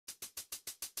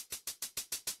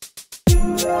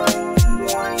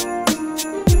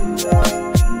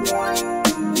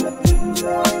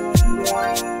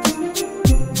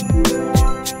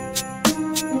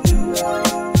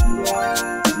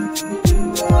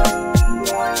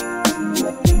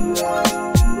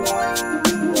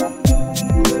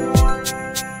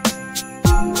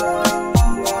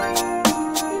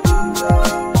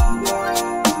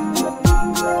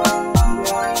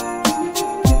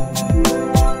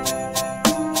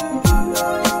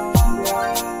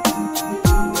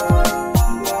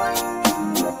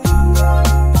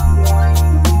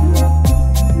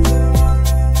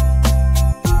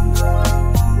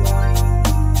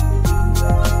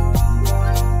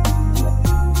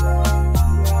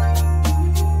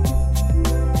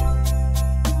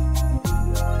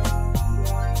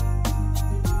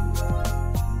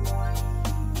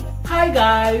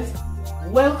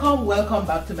welcome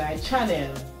back to my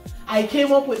channel. I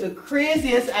came up with the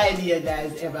craziest idea,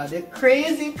 guys, ever. The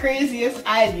craziest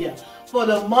idea. For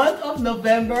the month of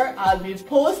November, I'll be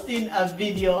posting a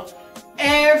video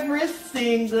every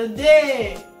single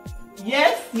day.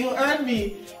 Yes, you heard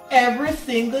me. Every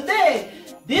single day.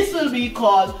 This will be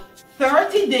called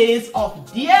 30 Days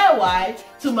of DIY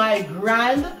to my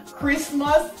grand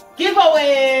Christmas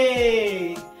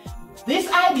giveaway.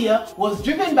 This idea was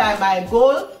driven by my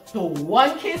goal to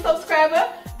 1K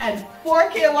subscriber and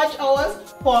 4K watch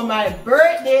hours for my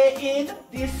birthday in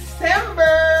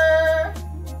December.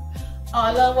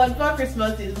 All I want for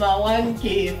Christmas is my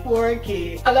 1K,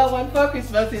 4K. All I want for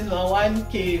Christmas is my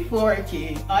 1K,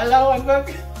 4K. All I want for...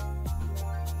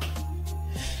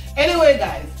 Anyway,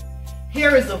 guys,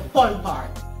 here is the fun part.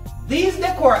 These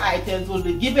decor items will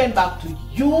be given back to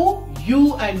you,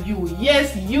 and you.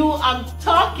 Yes, you, I'm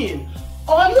talking.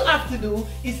 All you have to do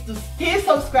is to stay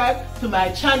subscribed to my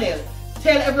channel.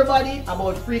 Tell everybody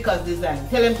about freecasdesigns.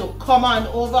 Tell them to come on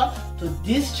over to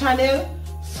this channel,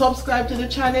 subscribe to the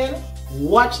channel,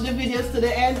 watch the videos to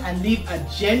the end, and leave a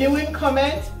genuine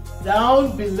comment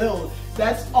down below.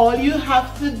 That's all you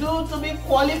have to do to be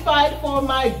qualified for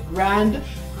my grand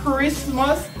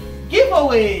Christmas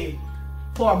giveaway.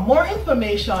 For more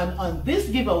information on this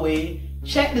giveaway,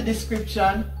 check the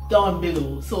description down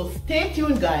below. So stay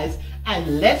tuned, guys,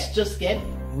 and let's just get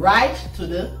right to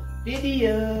the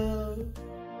video.